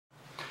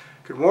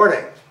Good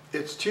morning.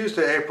 It's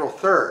Tuesday, April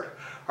 3rd.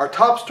 Our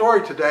top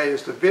story today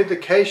is the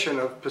vindication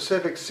of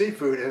Pacific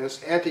Seafood in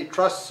its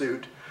antitrust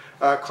suit,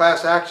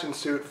 class action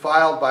suit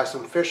filed by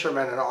some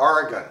fishermen in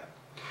Oregon.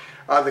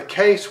 The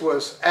case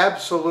was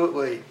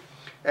absolutely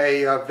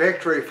a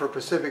victory for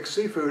Pacific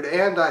Seafood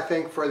and I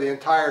think for the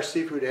entire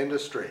seafood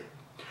industry.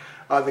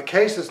 The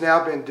case has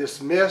now been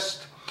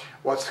dismissed.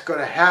 What's going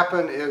to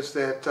happen is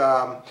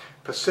that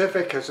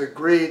Pacific has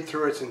agreed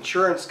through its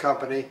insurance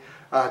company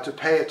to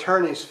pay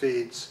attorney's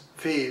fees,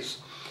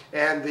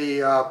 and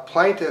the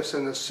plaintiffs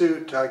in the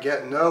suit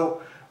get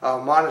no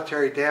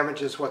monetary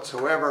damages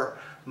whatsoever,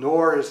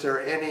 nor is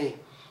there any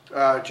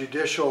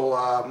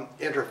judicial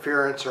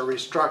interference or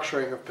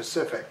restructuring of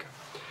Pacific.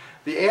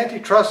 The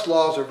antitrust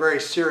laws are very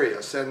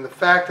serious, and the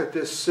fact that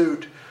this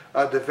suit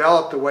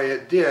developed the way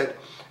it did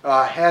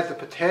had the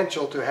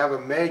potential to have a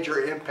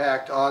major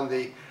impact on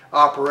the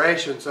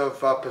operations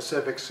of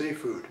Pacific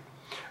Seafood,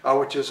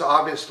 which is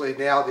obviously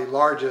now the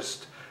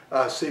largest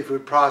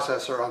seafood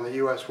processor on the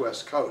U.S.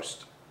 West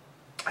Coast.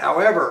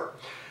 However,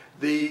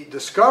 the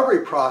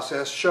discovery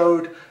process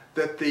showed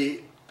that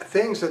the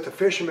things that the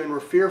fishermen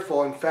were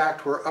fearful, in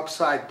fact, were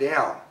upside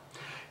down.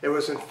 It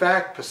was, in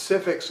fact,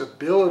 Pacific's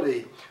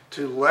ability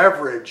to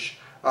leverage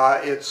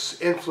its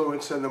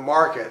influence in the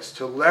markets,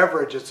 to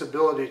leverage its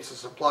ability to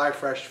supply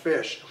fresh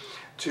fish,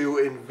 to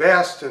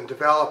invest in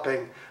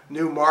developing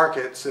new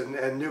markets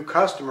and new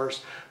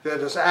customers that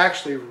has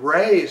actually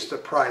raised the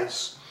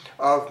price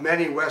of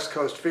many West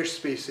Coast fish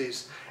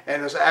species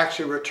and has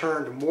actually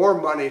returned more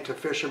money to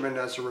fishermen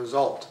as a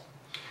result.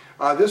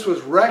 This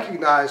was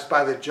recognized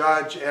by the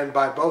judge and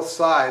by both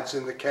sides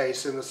in the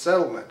case in the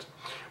settlement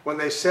when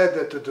they said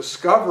that the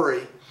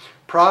discovery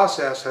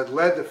process had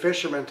led the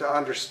fishermen to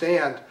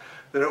understand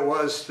that it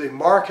was the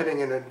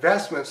marketing and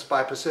investments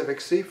by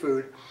Pacific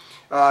Seafood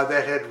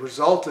that had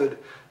resulted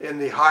in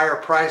the higher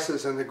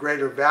prices and the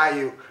greater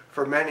value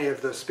for many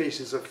of the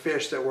species of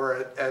fish that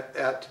were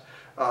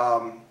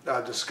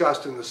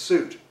discussed in the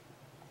suit.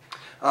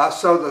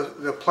 So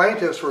the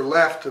plaintiffs were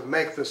left to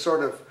make the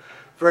sort of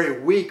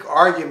very weak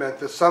argument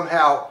that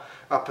somehow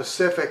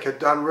Pacific had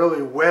done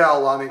really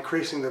well on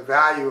increasing the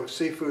value of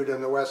seafood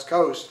in the West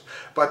Coast,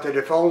 but that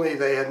if only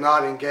they had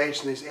not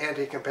engaged in these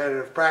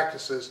anti-competitive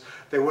practices,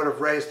 they would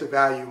have raised the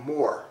value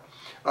more.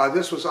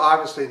 This was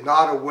obviously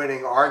not a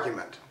winning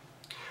argument.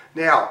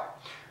 Now,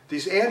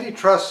 these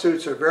antitrust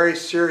suits are very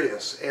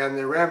serious and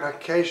the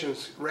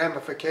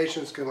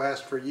ramifications can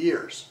last for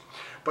years.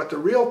 But the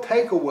real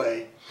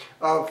takeaway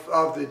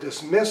of the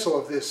dismissal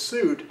of this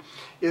suit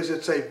is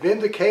it's a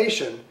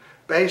vindication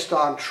based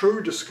on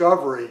true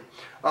discovery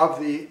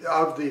of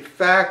the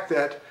fact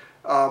that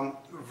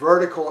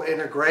vertical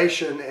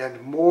integration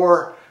and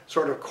more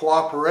sort of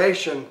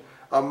cooperation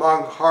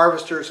among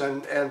harvesters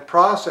and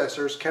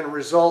processors can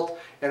result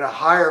in a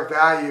higher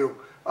value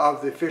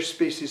of the fish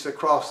species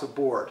across the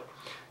board.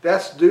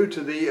 That's due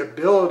to the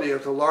ability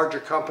of the larger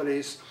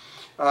companies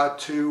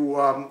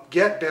to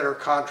get better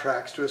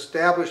contracts, to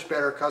establish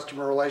better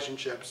customer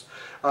relationships,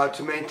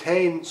 to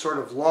maintain sort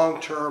of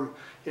long-term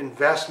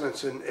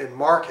investments in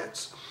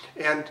markets.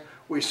 And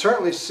we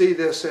certainly see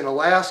this in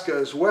Alaska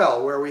as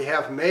well, where we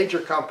have major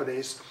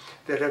companies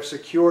that have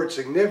secured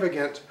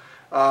significant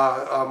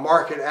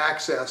market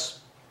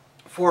access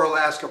for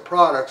Alaska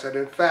products. And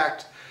in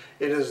fact,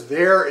 it is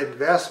their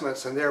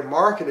investments and their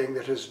marketing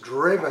that has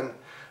driven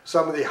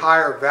some of the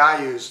higher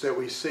values that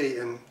we see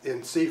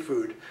in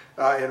seafood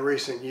in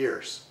recent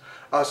years.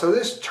 So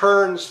this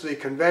turns the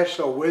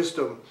conventional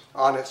wisdom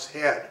on its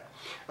head.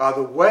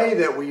 The way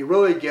that we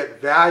really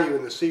get value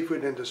in the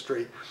seafood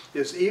industry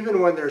is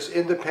even when there's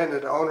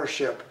independent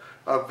ownership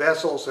of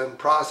vessels and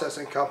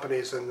processing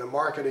companies and the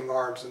marketing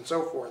arms and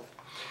so forth.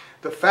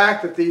 The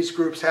fact that these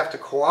groups have to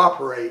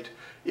cooperate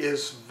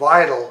is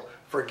vital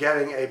for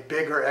getting a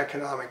bigger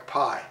economic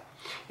pie.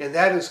 And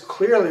that is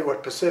clearly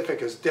what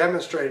Pacific has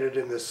demonstrated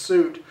in this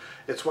suit.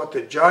 It's what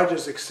the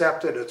judges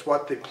accepted. It's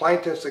what the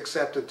plaintiffs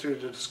accepted through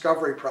the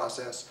discovery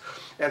process.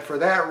 And for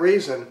that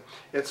reason,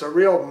 it's a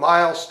real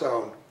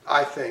milestone,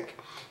 I think,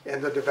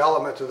 in the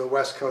development of the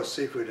West Coast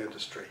seafood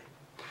industry.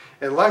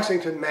 In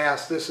Lexington,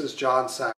 Mass., this is John Sack.